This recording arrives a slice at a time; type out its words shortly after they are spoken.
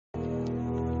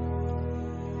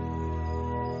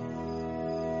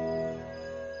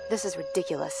This is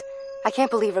ridiculous. I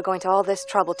can't believe we're going to all this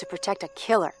trouble to protect a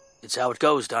killer. It's how it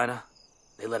goes, Dinah.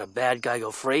 They let a bad guy go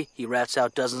free, he rats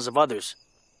out dozens of others.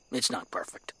 It's not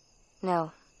perfect.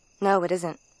 No, it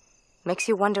isn't. Makes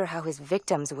you wonder how his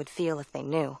victims would feel if they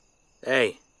knew.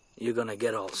 Hey, you're gonna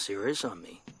get all serious on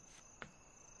me.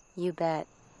 You bet.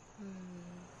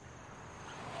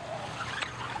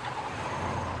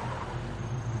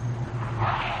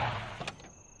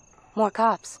 More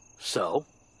cops. So,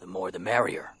 the more the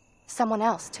merrier. Someone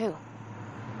else, too.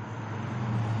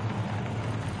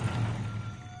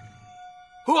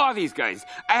 Who are these guys?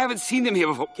 I haven't seen them here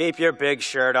before. Keep your big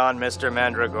shirt on, Mr.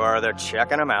 Mandragora. They're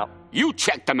checking them out. You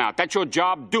check them out. That's your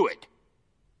job. Do it.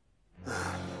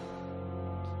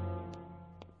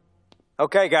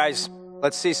 Okay, guys.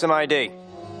 Let's see some ID.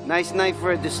 Nice night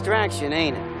for a distraction,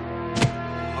 ain't it?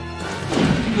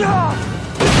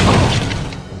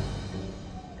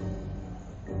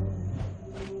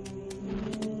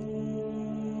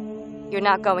 You're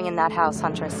not going in that house,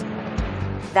 Huntress.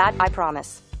 That I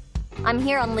promise. I'm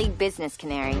here on league business,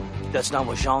 Canary. That's not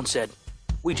what Jean said.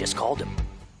 We just called him.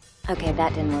 Okay,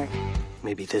 that didn't work.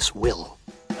 Maybe this will.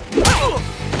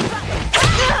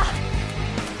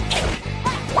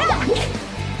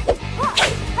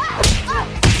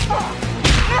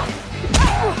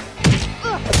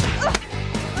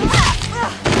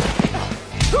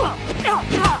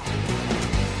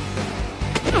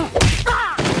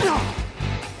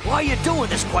 Why are you doing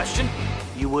this, Question?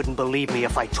 You wouldn't believe me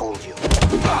if I told you.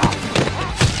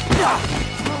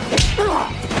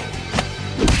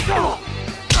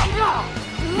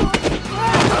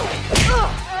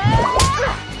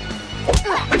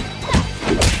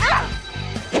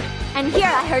 And here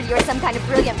I heard you were some kind of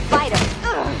brilliant fighter.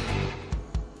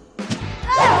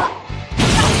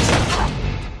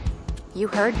 You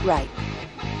heard right.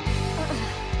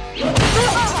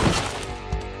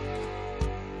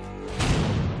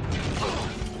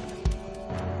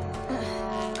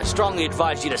 I strongly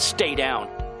advise you to stay down.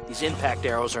 These impact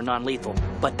arrows are non-lethal,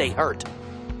 but they hurt.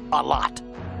 A lot.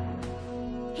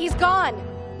 He's gone!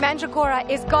 Mandragora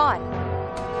is gone!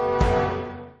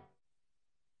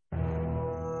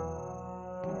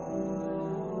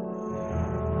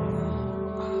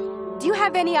 Do you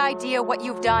have any idea what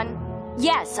you've done?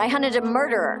 Yes, I hunted a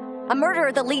murderer. A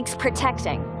murderer the League's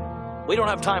protecting. We don't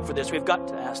have time for this. We've got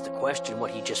to ask the Question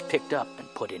what he just picked up and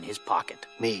put in his pocket.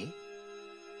 Me?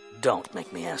 Don't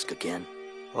make me ask again.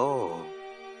 Oh.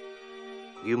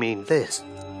 You mean this?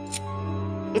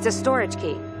 It's a storage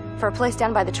key for a place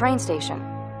down by the train station.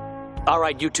 All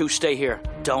right, you two stay here.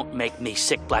 Don't make me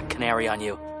sick Black Canary on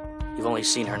you. You've only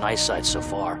seen her nice side so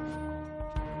far.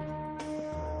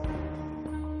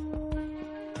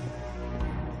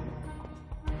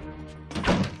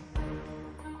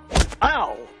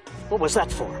 Ow! What was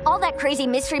that for? All that crazy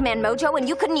mystery man mojo and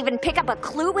you couldn't even pick up a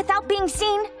clue without being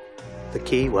seen? The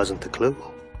key wasn't the clue.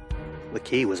 The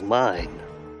key was mine.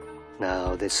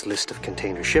 Now, this list of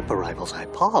container ship arrivals I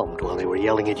palmed while they were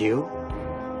yelling at you,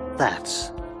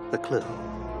 that's the clue.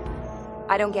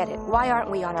 I don't get it. Why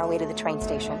aren't we on our way to the train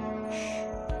station?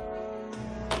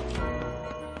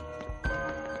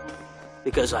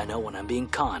 Because I know when I'm being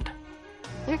conned.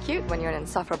 You're cute when you're an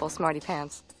insufferable smarty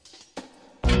pants.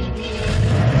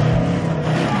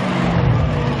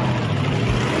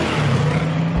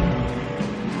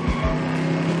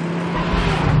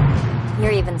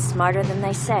 You're even smarter than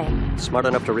they say. Smart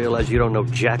enough to realize you don't know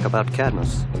jack about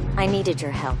Cadmus. I needed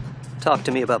your help. Talk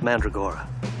to me about Mandragora.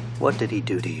 What did he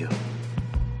do to you?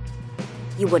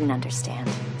 You wouldn't understand.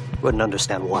 Wouldn't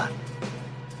understand what?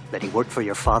 That he worked for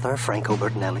your father, Franco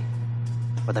Bertinelli?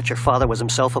 Or that your father was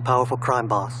himself a powerful crime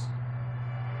boss?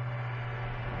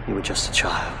 You were just a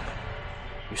child.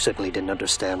 You certainly didn't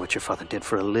understand what your father did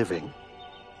for a living.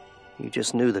 You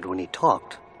just knew that when he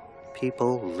talked,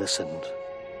 people listened.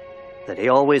 That he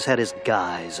always had his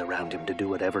guys around him to do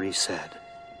whatever he said.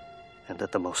 And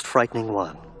that the most frightening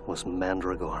one was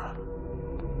Mandragora.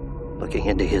 Looking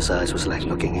into his eyes was like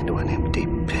looking into an empty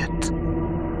pit.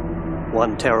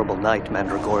 One terrible night,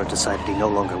 Mandragora decided he no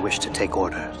longer wished to take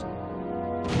orders.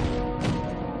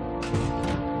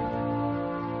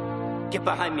 Get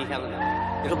behind me,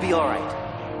 Helena. It'll be all right.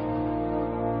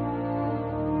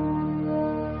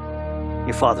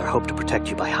 Your father hoped to protect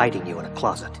you by hiding you in a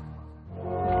closet.